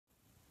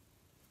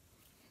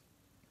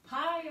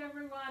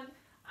everyone.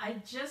 I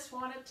just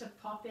wanted to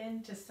pop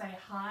in to say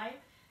hi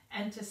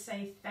and to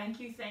say thank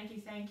you, thank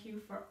you, thank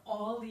you for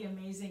all the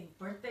amazing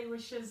birthday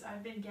wishes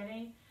I've been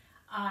getting.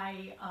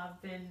 I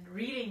have been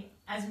reading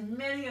as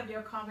many of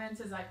your comments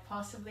as I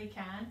possibly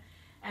can,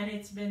 and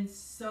it's been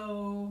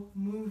so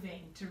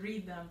moving to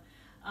read them.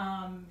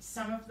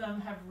 Some of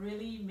them have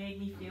really made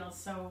me feel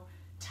so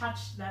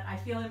touched that I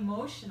feel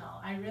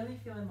emotional. I really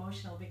feel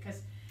emotional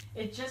because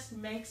it just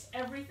makes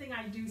everything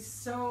I do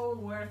so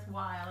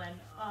worthwhile.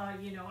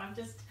 And you know,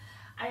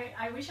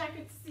 I wish I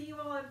could see you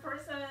all in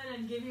person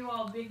and give you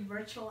all big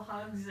virtual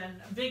hugs and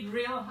big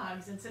real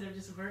hugs instead of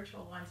just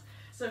virtual ones.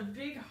 So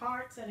big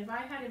hearts, and if I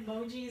had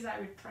emojis, I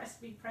would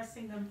be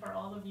pressing them for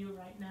all of you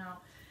right now.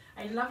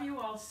 I love you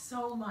all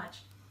so much.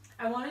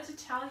 I wanted to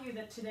tell you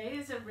that today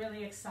is a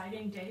really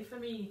exciting day for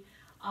me,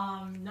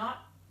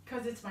 not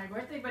because it's my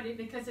birthday, but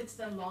because it's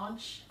the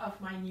launch of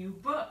my new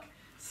book,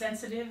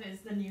 Sensitive is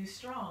the New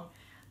Strong.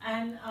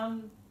 And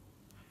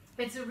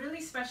it's a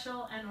really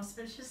special and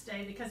auspicious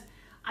day because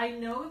I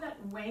know that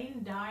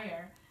Wayne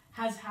Dyer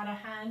has had a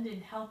hand in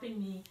helping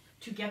me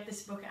to get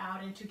this book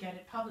out and to get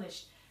it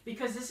published,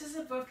 because this is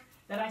a book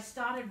that I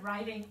started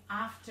writing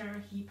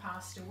after he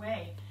passed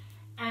away.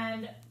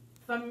 And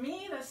for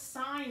me, the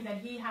sign that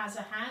he has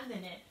a hand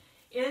in it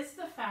is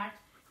the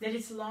fact that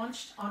it's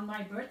launched on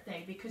my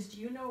birthday. Because do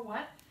you know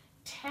what?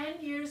 10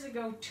 years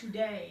ago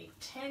today,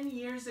 10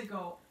 years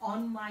ago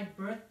on my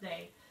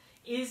birthday,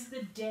 is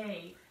the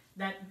day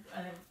that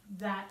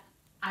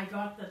I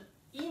got the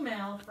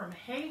email from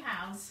Hay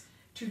House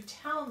to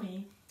tell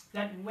me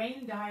that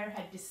Wayne Dyer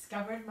had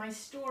discovered my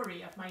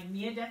story of my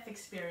near-death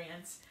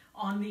experience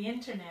on the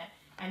internet,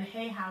 and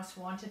Hay House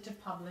wanted to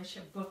publish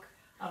a book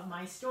of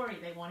my story.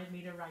 They wanted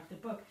me to write the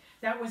book.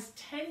 That was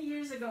 10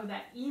 years ago.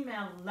 That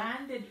email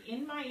landed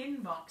in my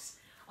inbox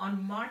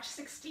on March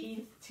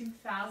 16th,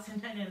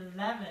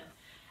 2011.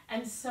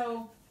 And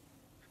so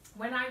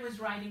when I was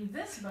writing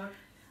this book,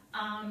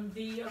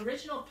 the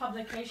original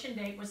publication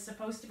date was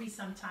supposed to be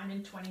sometime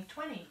in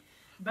 2020.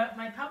 But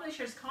my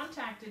publishers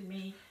contacted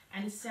me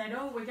and said,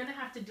 oh, we're going to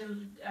have to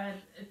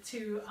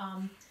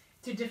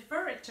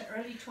defer it to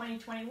early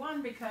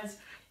 2021 because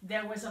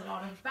there was a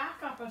lot of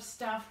backup of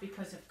stuff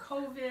because of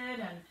COVID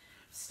and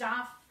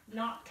staff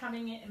not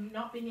coming in,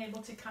 not being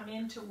able to come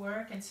in to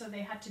work, and so they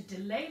had to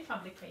delay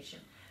publication.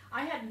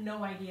 I had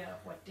no idea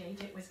of what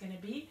date it was going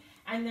to be,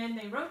 and then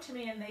they wrote to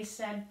me and they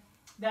said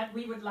that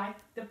we would like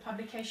the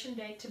publication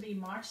date to be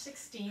March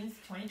 16th,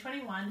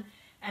 2021,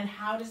 and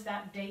how does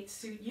that date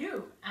suit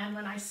you? And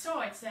when I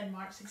saw it said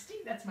March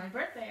 16th, that's my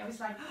birthday, I was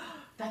like, oh,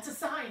 that's a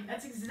sign.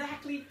 That's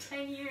exactly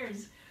 10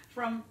 years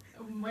from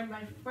when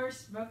my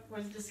first book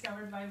was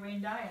discovered by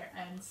Wayne Dyer.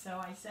 And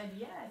so I said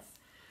yes.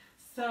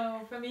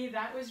 So for me,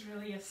 that was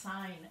really a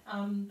sign.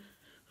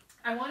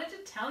 I wanted to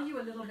tell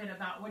you a little bit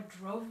about what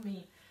drove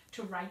me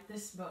to write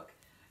this book.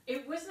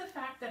 It was the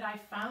fact that I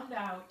found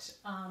out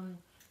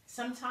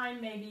sometime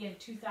maybe in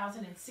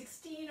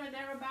 2016 or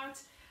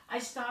thereabouts, I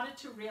started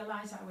to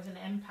realize I was an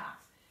empath.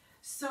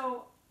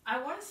 So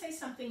I want to say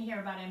something here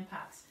about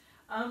empaths.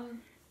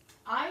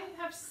 I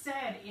have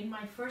said in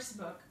my first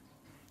book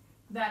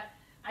that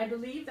I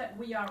believe that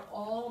we are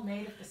all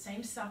made of the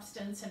same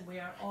substance and we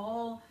are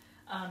all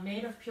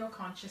made of pure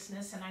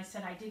consciousness, and I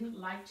said I didn't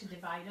like to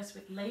divide us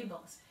with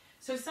labels.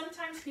 So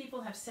sometimes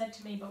people have said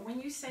to me, but when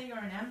you say you're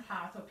an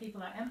empath or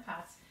people are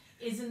empaths,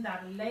 isn't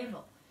that a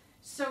label?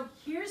 So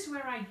here's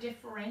where I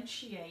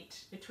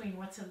differentiate between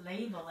what's a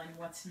label and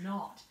what's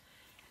not.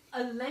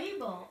 A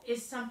label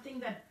is something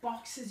that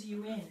boxes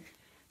you in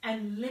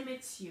and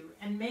limits you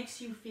and makes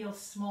you feel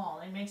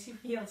small and makes you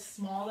feel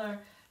smaller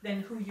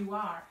than who you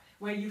are,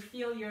 where you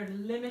feel you're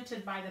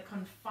limited by the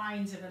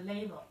confines of a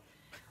label.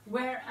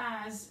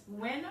 Whereas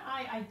when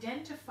I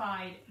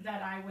identified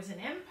that I was an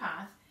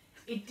empath,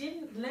 it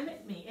didn't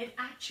limit me. It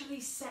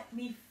actually set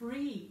me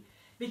free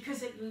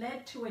because it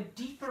led to a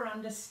deeper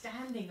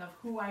understanding of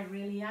who I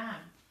really am.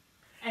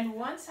 And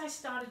once I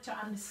started to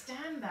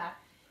understand that,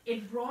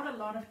 it brought a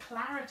lot of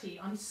clarity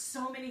on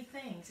so many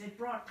things. It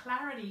brought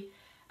clarity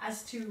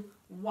as to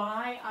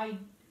why I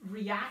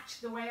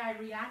react the way I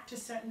react to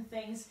certain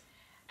things.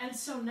 And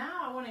so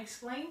now I want to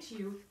explain to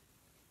you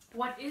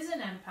what is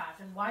an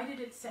empath and why did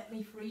it set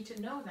me free to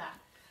know that.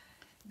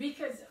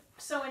 Because,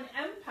 so an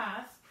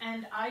empath,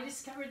 and I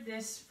discovered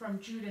this from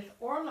Judith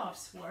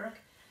Orloff's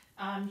work.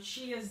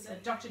 She is,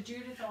 Dr.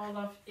 Judith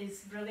Orloff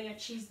is brilliant.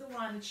 She's the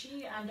one,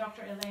 she and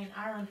Dr. Elaine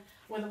Aron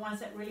were the ones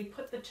that really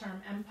put the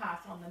term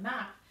empath on the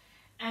map.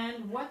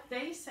 And what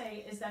they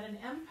say is that an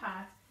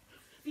empath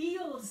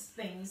feels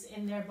things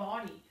in their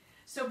body.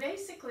 So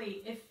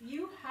basically, if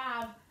you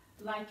have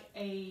like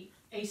a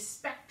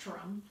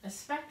spectrum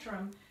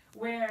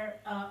where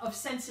of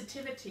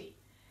sensitivity,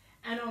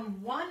 and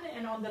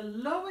on the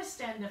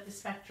lowest end of the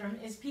spectrum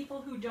is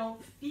people who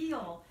don't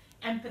feel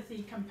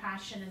empathy,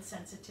 compassion, and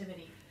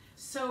sensitivity.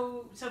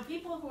 So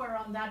people who are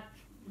on that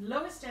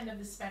lowest end of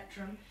the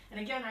spectrum, and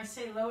again I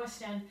say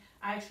lowest end,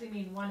 I actually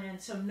mean one end,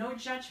 so no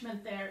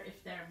judgment there.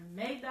 If they're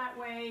made that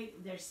way,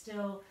 they're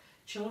still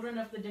children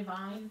of the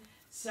divine.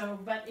 So,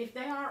 but if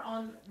they are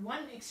on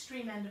one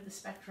extreme end of the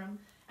spectrum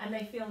and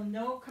they feel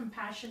no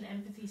compassion,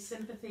 empathy,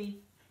 sympathy,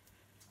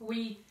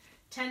 we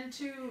tend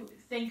to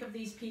think of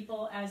these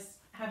people as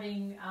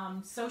having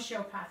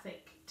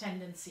sociopathic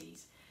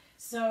tendencies.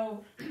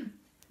 So,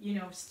 you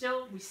know,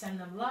 still we send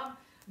them love,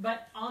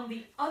 but on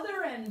the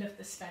other end of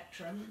the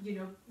spectrum, you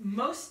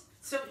know,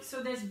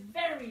 so there's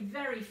very,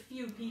 very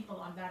few people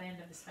on that end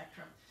of the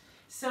spectrum.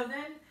 So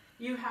then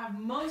you have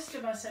most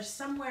of us are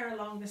somewhere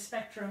along the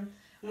spectrum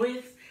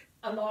with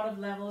a lot of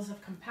levels of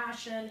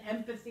compassion,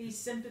 empathy,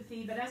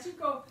 sympathy, but as you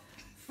go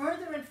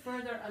further and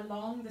further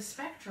along the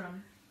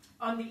spectrum,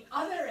 on the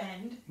other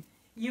end,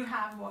 you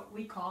have what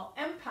we call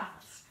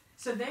empaths.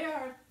 So they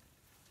are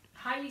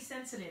highly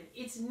sensitive.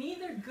 It's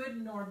neither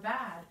good nor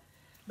bad,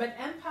 but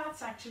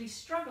empaths actually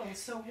struggle.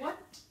 So what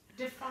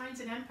defines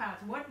an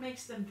empath? What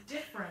makes them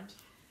different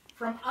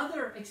from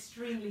other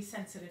extremely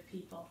sensitive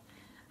people?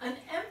 An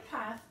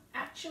empath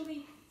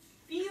actually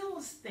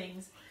feels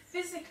things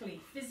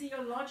physically,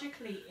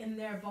 physiologically in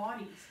their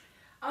bodies.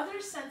 Other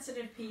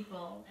sensitive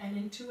people and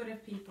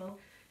intuitive people,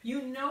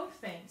 you know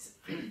things,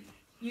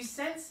 you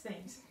sense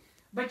things,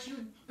 but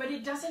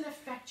it doesn't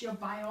affect your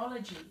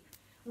biology.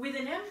 With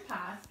an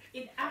empath,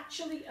 it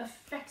actually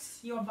affects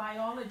your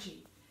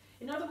biology.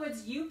 In other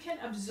words, you can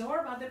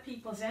absorb other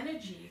people's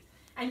energy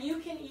and you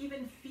can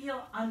even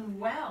feel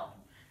unwell.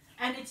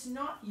 And it's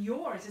not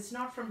yours, it's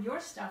not from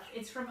your stuff,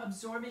 it's from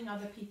absorbing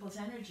other people's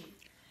energy.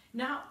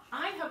 Now,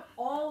 I have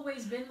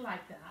always been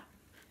like that,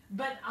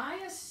 but I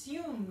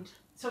assumed,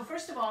 so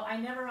first of all, I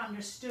never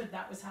understood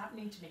that was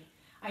happening to me.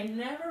 I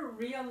never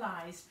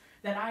realized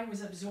that I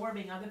was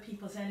absorbing other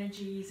people's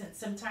energies, and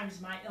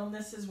sometimes my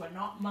illnesses were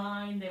not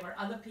mine, they were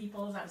other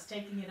people's, I was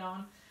taking it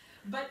on.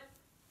 But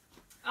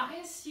I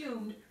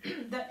assumed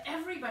that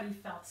everybody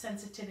felt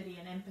sensitivity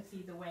and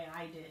empathy the way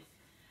I did,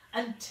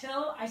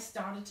 until I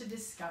started to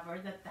discover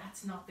that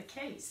that's not the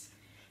case,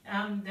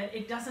 that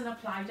it doesn't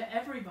apply to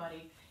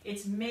everybody.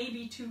 It's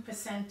maybe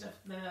 2%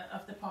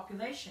 of the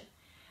population.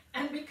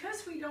 And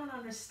because we don't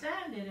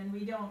understand it and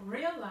we don't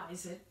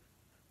realize it,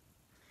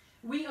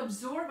 we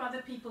absorb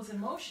other people's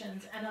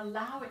emotions and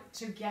allow it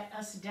to get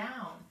us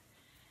down.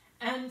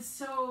 And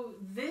so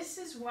this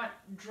is what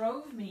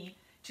drove me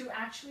to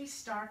actually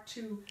start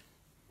to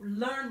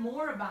learn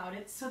more about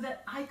it so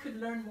that I could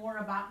learn more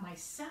about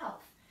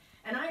myself.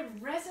 And I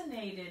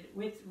resonated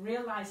with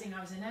realizing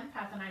I was an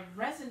empath, and I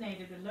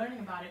resonated with learning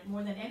about it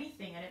more than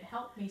anything, and it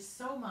helped me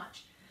so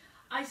much.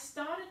 I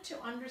started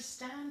to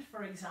understand,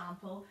 for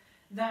example,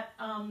 that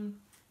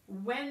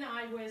when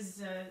I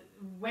was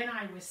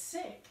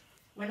sick,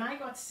 when I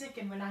got sick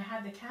and when I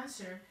had the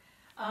cancer,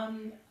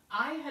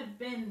 I had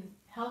been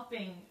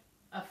helping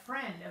a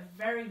friend, a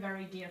very,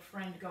 very dear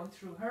friend, go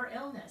through her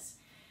illness.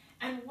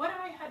 And what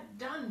I had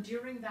done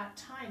during that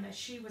time as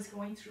she was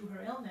going through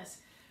her illness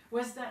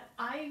was that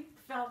I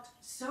felt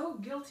so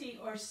guilty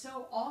or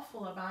so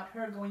awful about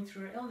her going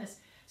through her illness.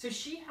 So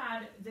she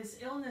had this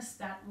illness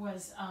that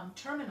was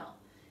terminal,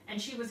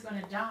 and she was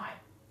going to die.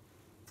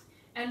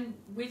 And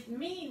with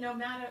me, no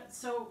matter,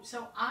 so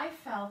I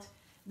felt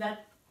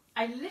that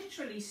I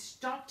literally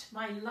stopped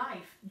my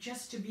life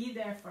just to be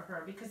there for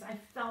her because I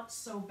felt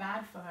so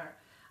bad for her.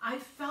 I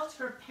felt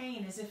her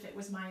pain as if it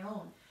was my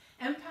own.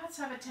 Empaths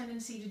have a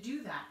tendency to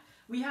do that.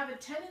 We have a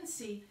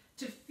tendency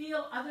to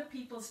feel other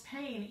people's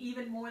pain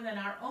even more than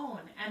our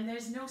own, and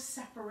there's no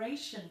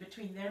separation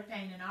between their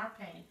pain and our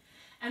pain.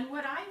 And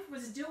what I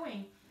was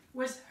doing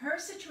was, her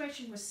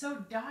situation was so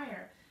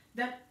dire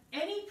that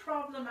any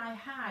problem I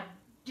had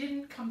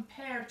didn't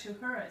compare to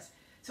hers.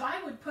 So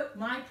I would put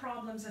my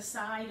problems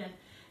aside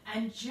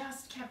and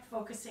just kept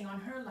focusing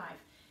on her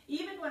life.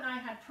 Even when I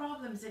had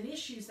problems and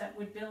issues that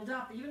would build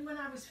up, even when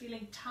I was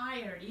feeling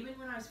tired, even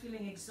when I was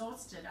feeling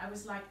exhausted, I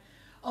was like,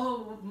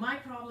 oh, my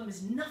problem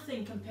is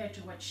nothing compared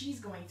to what she's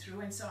going through.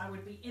 And so I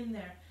would be in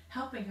there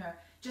helping her,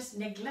 just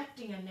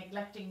neglecting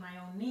my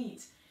own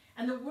needs.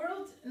 And the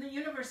world and the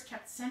universe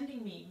kept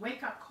sending me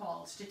wake-up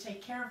calls to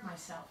take care of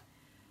myself.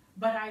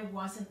 But I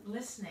wasn't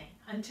listening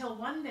until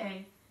one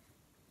day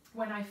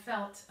when I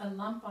felt a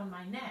lump on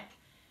my neck.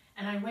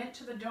 And I went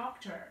to the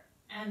doctor,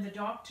 and the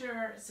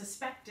doctor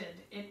suspected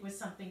it was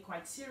something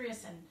quite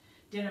serious and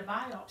did a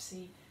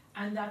biopsy.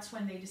 And that's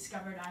when they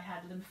discovered I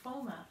had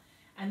lymphoma.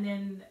 And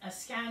then a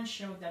scan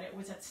showed that it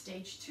was at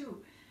stage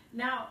 2.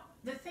 Now,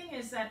 the thing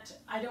is that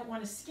I don't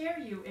want to scare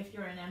you if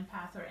you're an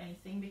empath or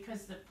anything,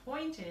 because the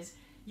point is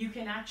you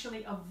can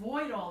actually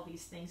avoid all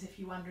these things if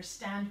you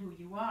understand who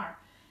you are.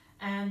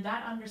 And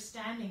that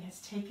understanding has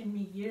taken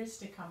me years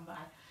to come by.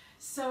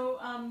 So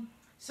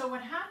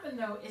what happened,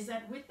 though, is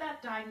that with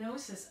that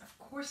diagnosis, of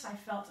course, I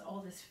felt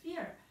all this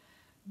fear.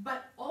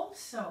 But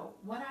also,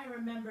 what I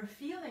remember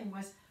feeling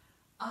was,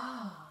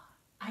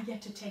 I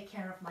get to take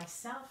care of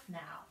myself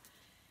now.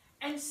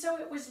 And so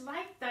it was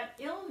like that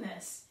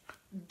illness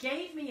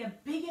gave me a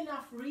big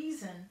enough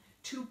reason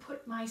to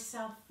put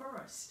myself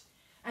first.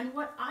 And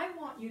what I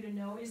want you to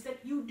know is that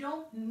you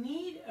don't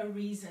need a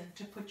reason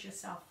to put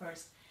yourself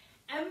first.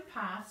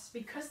 Empaths,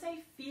 because they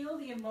feel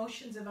the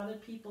emotions of other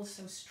people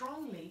so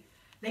strongly,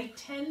 they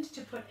tend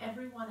to put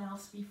everyone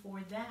else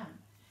before them.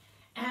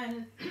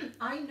 And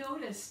I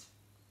noticed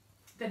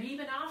that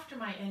even after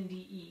my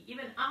NDE,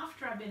 even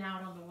after I've been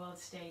out on the world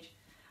stage,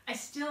 I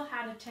still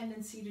had a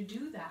tendency to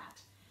do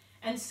that.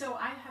 And so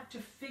I had to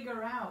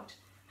figure out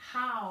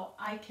how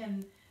I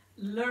can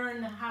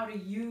learn how to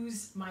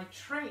use my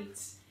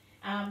traits.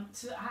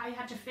 So I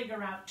had to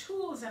figure out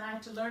tools, and I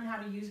had to learn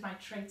how to use my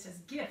traits as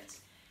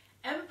gifts.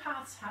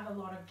 Empaths have a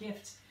lot of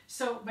gifts.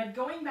 So, but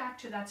going back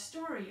to that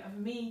story of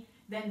me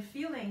then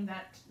feeling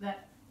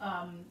that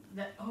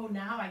oh,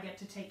 now I get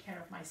to take care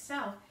of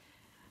myself.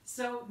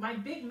 So my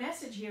big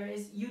message here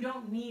is you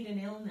don't need an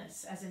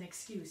illness as an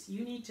excuse.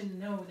 You need to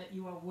know that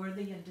you are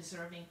worthy and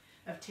deserving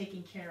of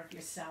taking care of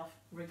yourself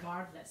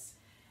regardless.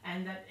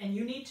 And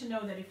you need to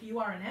know that if you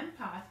are an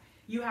empath,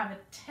 you have a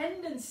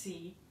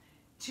tendency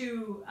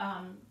to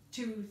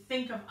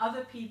think of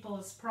other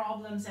people's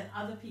problems and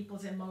other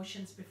people's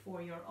emotions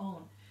before your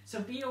own.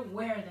 So be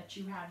aware that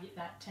you have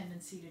that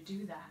tendency to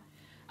do that.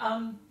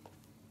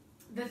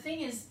 The thing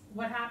is,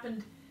 what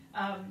happened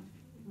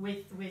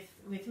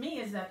with me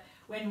is that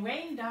when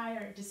Wayne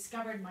Dyer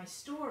discovered my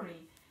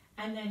story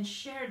and then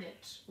shared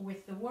it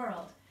with the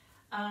world,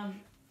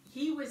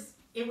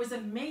 it was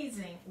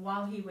amazing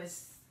while he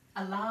was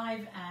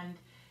alive, and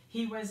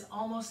he was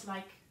almost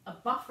like a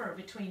buffer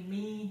between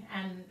me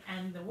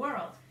and the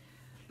world.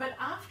 But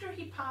after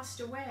he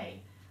passed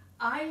away,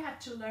 I had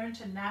to learn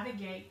to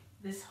navigate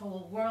this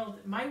whole world.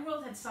 My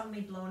world had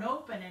suddenly blown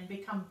open and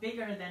become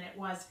bigger than it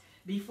was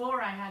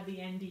before I had the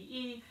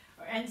NDE.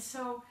 And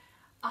so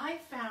I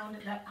found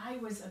that I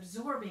was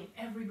absorbing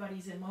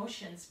everybody's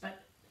emotions,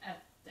 but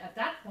at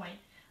that point,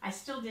 I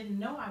still didn't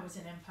know I was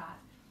an empath.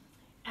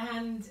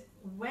 And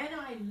when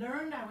I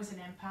learned I was an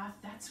empath,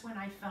 that's when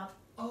I felt,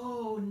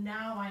 oh,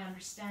 now I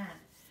understand.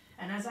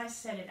 And as I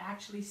said, it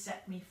actually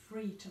set me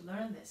free to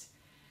learn this.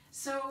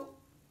 So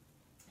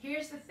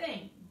here's the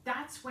thing.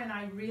 That's when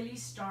I really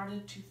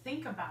started to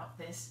think about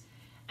this.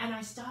 And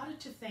I started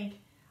to think,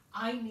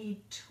 I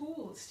need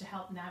tools to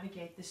help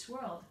navigate this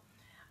world.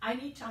 I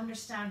need to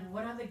understand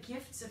what are the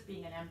gifts of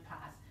being an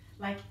empath.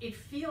 Like, it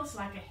feels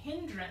like a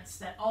hindrance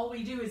that all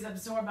we do is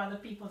absorb other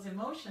people's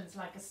emotions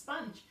like a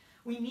sponge.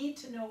 We need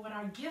to know what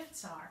our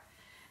gifts are.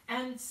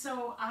 And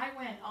so I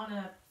went on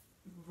a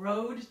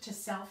road to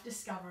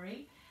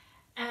self-discovery.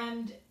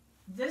 And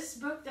this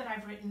book that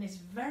I've written is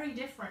very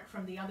different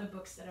from the other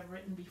books that I've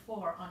written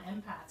before on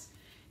empaths.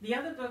 The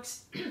other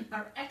books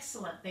are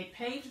excellent. They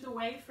paved the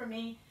way for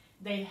me.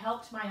 They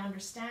helped my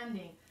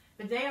understanding.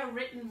 But they are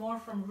written more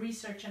from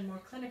research and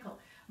more clinical.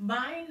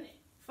 Mine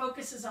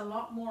focuses a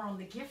lot more on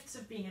the gifts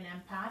of being an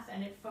empath,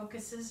 and it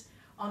focuses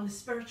on the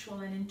spiritual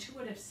and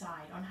intuitive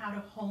side, on how to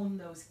hone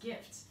those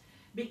gifts.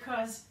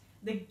 Because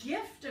the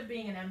gift of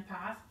being an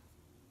empath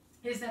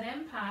is that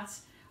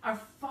empaths are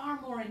far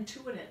more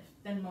intuitive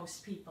than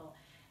most people.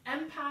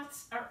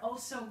 Empaths are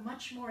also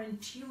much more in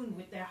tune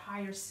with their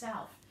higher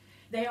self.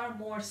 They are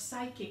more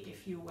psychic,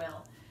 if you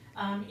will.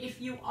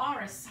 If you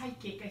are a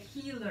psychic, a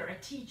healer,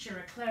 a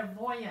teacher, a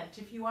clairvoyant,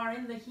 if you are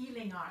in the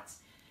healing arts,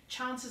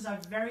 chances are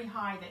very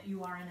high that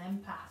you are an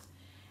empath.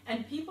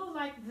 And people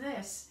like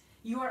this,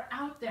 you are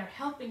out there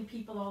helping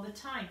people all the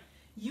time.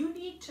 You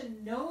need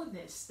to know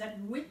this, that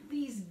with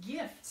these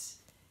gifts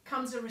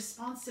comes a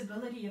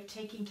responsibility of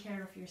taking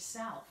care of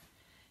yourself.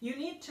 You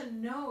need to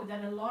know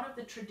that a lot of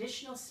the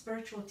traditional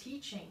spiritual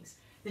teachings,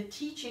 the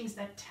teachings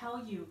that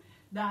tell you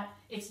that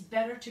it's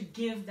better to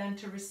give than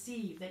to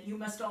receive, that you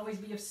must always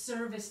be of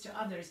service to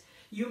others,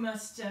 you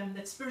must,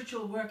 that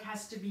spiritual work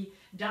has to be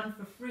done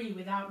for free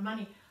without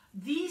money.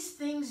 These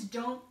things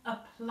don't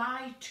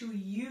apply to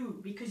you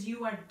because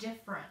you are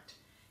different.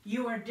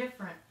 You are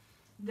different.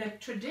 The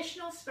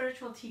traditional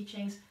spiritual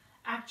teachings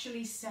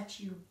actually set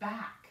you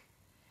back.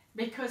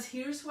 Because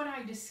here's what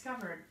I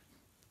discovered.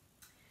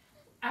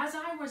 As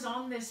I was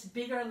on this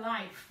bigger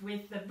life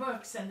with the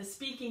books and the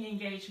speaking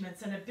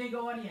engagements and a big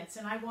audience,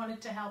 and I wanted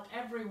to help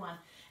everyone,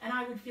 and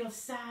I would feel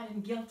sad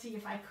and guilty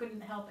if I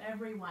couldn't help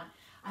everyone,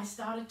 I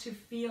started to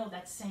feel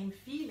that same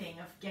feeling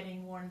of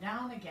getting worn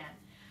down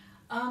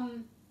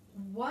again.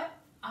 What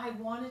I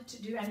wanted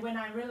to do, and when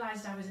I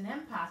realized I was an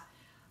empath,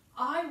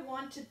 I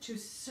wanted to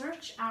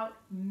search out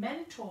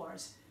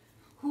mentors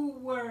who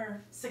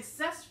were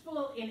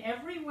successful in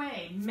every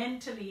way,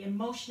 mentally,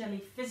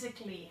 emotionally,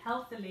 physically,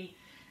 healthily,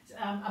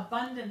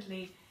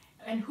 abundantly,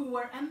 and who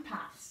were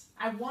empaths.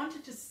 I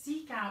wanted to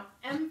seek out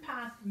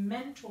empath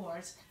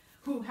mentors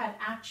who had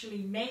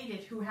actually made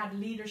it, who had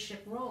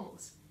leadership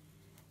roles.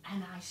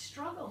 And I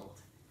struggled.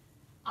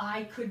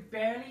 I could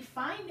barely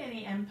find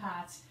any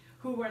empaths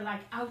who were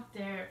like out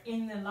there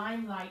in the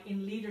limelight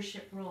in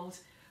leadership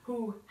roles,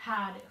 who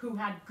had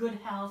good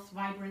health,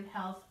 vibrant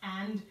health,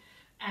 and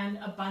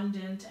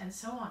abundant, and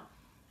so on.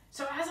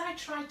 So as I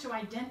tried to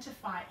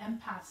identify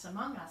empaths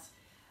among us,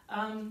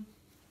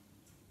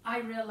 I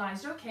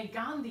realized, okay,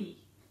 Gandhi,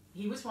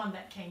 he was one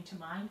that came to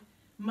mind.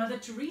 Mother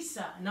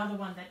Teresa, another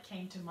one that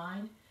came to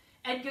mind.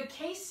 Edgar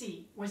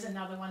Cayce was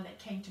another one that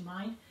came to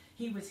mind.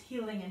 He was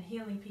healing and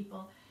healing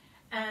people.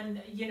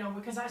 And, you know,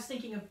 because I was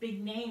thinking of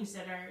big names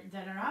that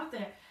are out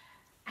there.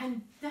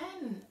 And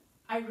then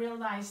I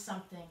realized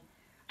something.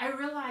 I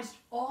realized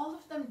all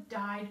of them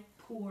died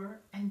poor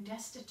and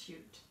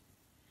destitute.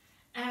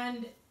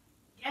 And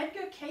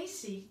Edgar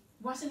Cayce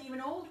wasn't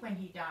even old when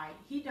he died.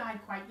 He died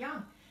quite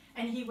young.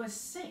 And he was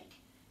sick.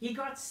 He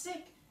got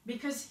sick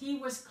because he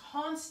was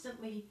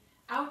constantly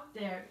out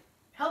there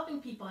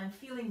helping people and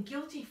feeling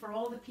guilty for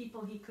all the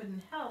people he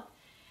couldn't help.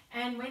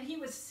 And when he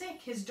was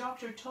sick, his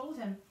doctor told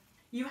him,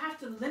 you have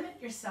to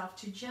limit yourself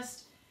to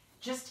just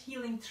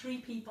healing 3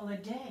 people a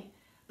day.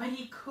 But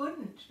he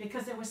couldn't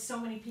because there were so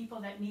many people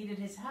that needed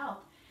his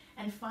help.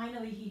 And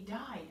finally he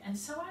died. And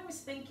so I was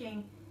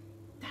thinking,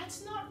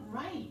 that's not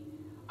right.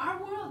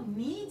 Our world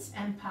needs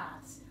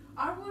empaths.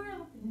 Our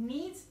world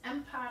needs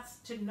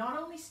empaths to not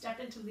only step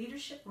into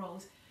leadership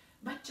roles,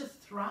 but to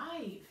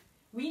thrive.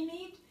 We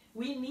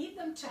need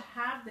them to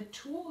have the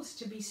tools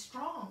to be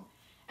strong.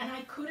 And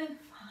I couldn't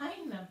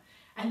find them.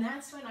 And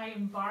that's when I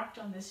embarked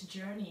on this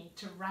journey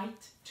to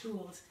write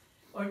tools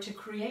or to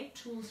create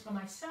tools for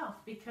myself,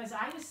 because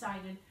I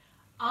decided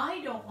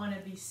I don't want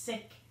to be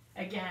sick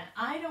again.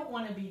 I don't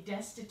want to be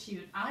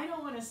destitute. I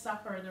don't want to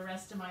suffer the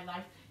rest of my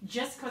life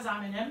just because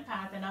I'm an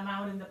empath and I'm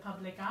out in the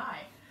public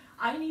eye.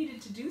 I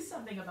needed to do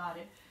something about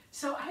it.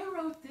 So I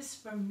wrote this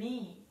for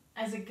me,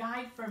 as a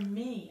guide for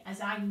me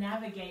as I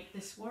navigate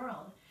this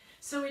world.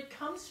 So it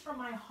comes from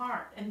my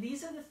heart, and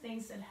these are the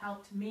things that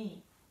helped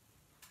me.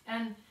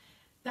 And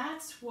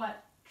that's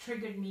what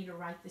triggered me to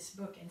write this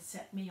book and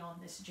set me on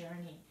this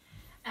journey.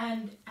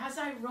 And as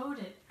I wrote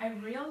it, I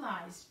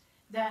realized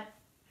that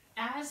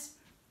as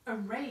a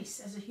race,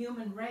 as a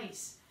human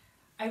race,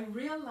 I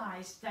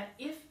realized that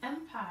if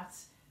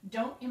empaths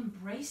don't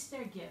embrace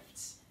their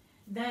gifts,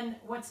 then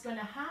what's going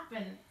to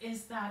happen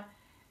is that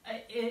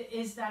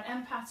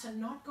empaths are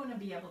not going to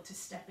be able to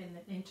step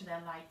into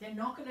their light. They're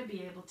not going to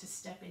be able to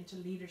step into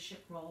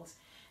leadership roles.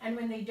 And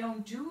when they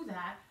don't do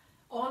that,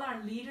 all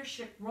our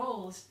leadership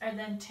roles are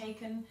then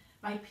taken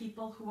by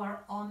people who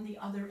are on the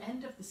other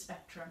end of the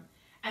spectrum.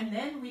 And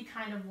then we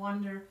kind of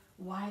wonder,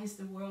 why is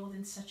the world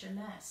in such a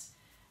mess?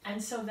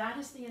 And so that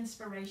is the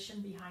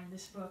inspiration behind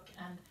this book.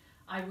 And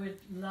I would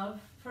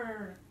love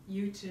for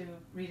you to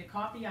read a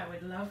copy. I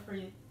would love for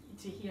you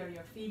to hear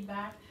your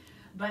feedback.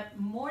 But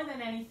more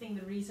than anything,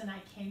 the reason I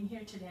came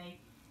here today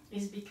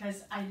is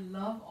because I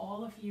love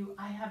all of you.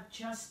 I have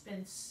just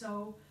been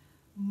so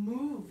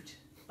moved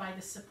by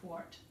the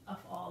support of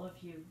all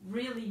of you,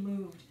 really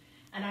moved.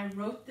 And I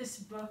wrote this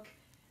book.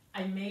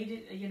 I made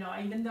it, you know,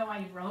 even though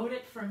I wrote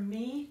it for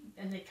me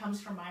and it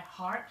comes from my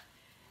heart,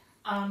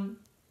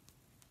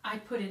 I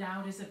put it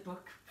out as a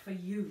book for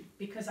you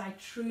because I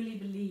truly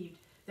believed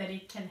that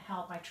it can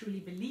help. I truly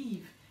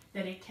believe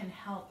that it can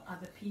help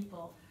other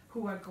people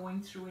who are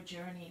going through a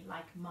journey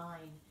like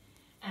mine.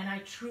 And I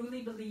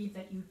truly believe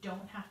that you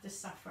don't have to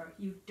suffer.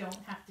 You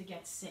don't have to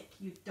get sick.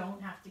 You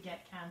don't have to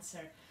get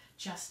cancer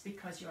just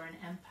because you're an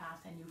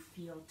empath and you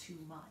feel too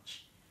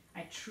much.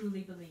 I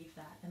truly believe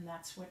that, and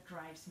that's what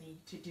drives me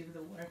to do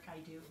the work I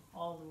do,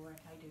 all the work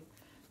I do.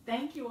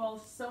 Thank you all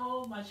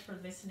so much for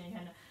listening,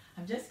 and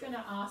I'm just going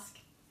to ask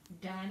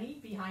Danny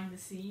behind the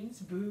scenes,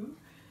 Boo.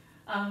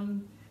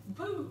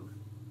 Boo,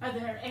 are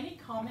there any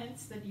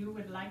comments that you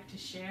would like to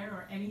share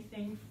or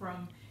anything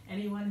from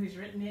anyone who's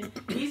written it?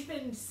 He's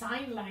been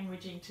sign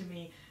languaging to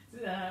me,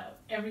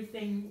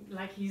 everything,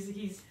 like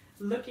he's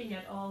looking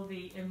at all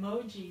the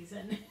emojis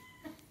and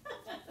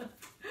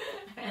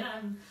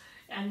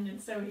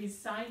and so he's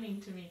signing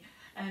to me.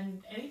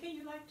 And anything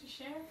you'd like to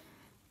share?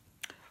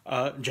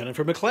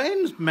 Jennifer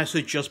McLean's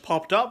message just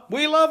popped up.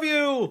 We love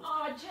you!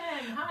 Oh,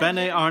 Jen. Hi,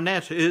 Bene Jen.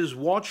 Arnett is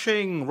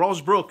watching.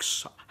 Ros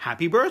Brooks,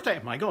 happy birthday.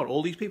 My God,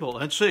 all these people.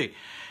 Let's see.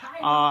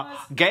 Hi, Ros.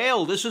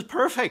 Gail, this is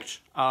perfect.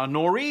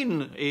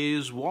 Noreen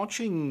is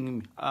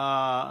watching.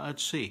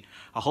 Let's see.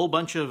 A whole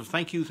bunch of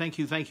thank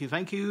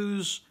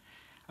yous.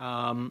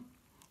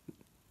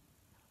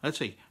 Let's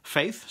see.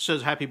 Faith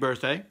says happy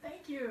birthday.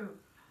 Thank you.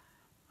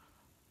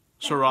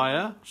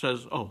 Soraya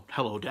says, oh,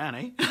 hello,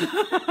 Danny.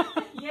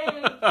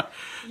 Yay.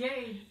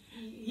 Yay.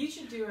 You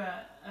should do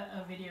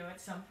a video at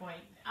some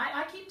point.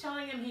 I keep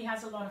telling him he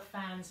has a lot of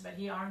fans, but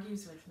he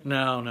argues with me.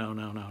 No.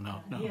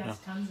 He has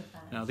tons of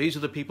fans. No, these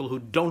are the people who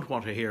don't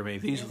want to hear me.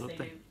 These Yes, are the they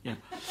things. do. Yeah.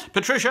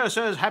 Patricia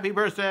says, happy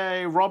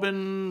birthday.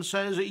 Robin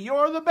says,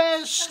 you're the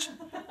best.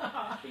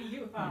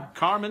 You are.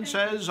 Carmen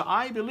says,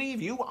 I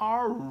believe you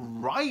are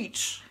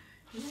right.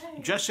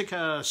 Yay.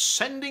 Jessica,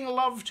 sending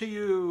love to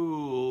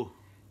you.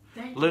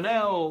 Thank you.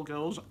 Linnell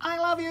goes, I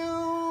love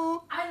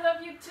you. I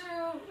love you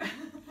too.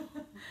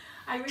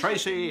 I wish I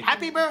Tracy, could-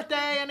 happy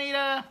birthday,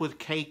 Anita, with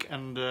cake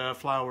and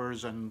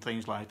flowers and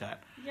things like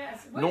that.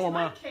 Yes. Where's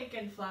Norma. my cake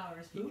and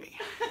flowers, Boo?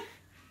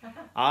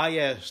 Ah,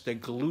 yes, the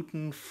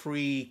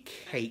gluten-free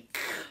cake.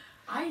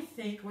 I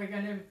think we're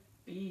going to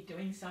be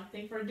doing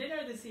something for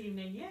dinner this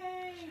evening.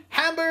 Yay!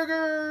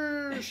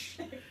 Hamburgers.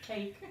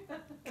 Cake.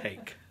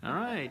 Cake. All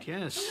right,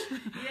 yes.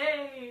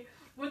 Yay!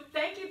 Well,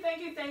 thank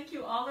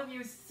you, all of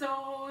you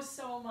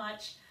so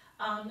much.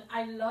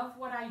 I love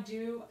what I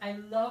do. I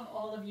love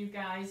all of you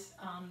guys.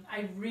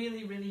 I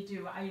really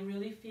do. I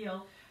really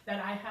feel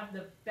that I have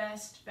the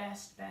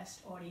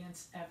best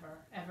audience ever,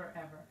 ever,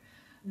 ever.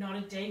 Not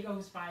a day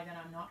goes by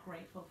that I'm not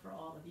grateful for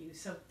all of you.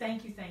 So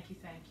thank you, thank you,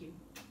 thank you.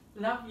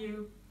 Love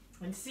you,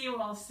 and see you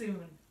all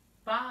soon.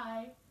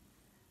 Bye.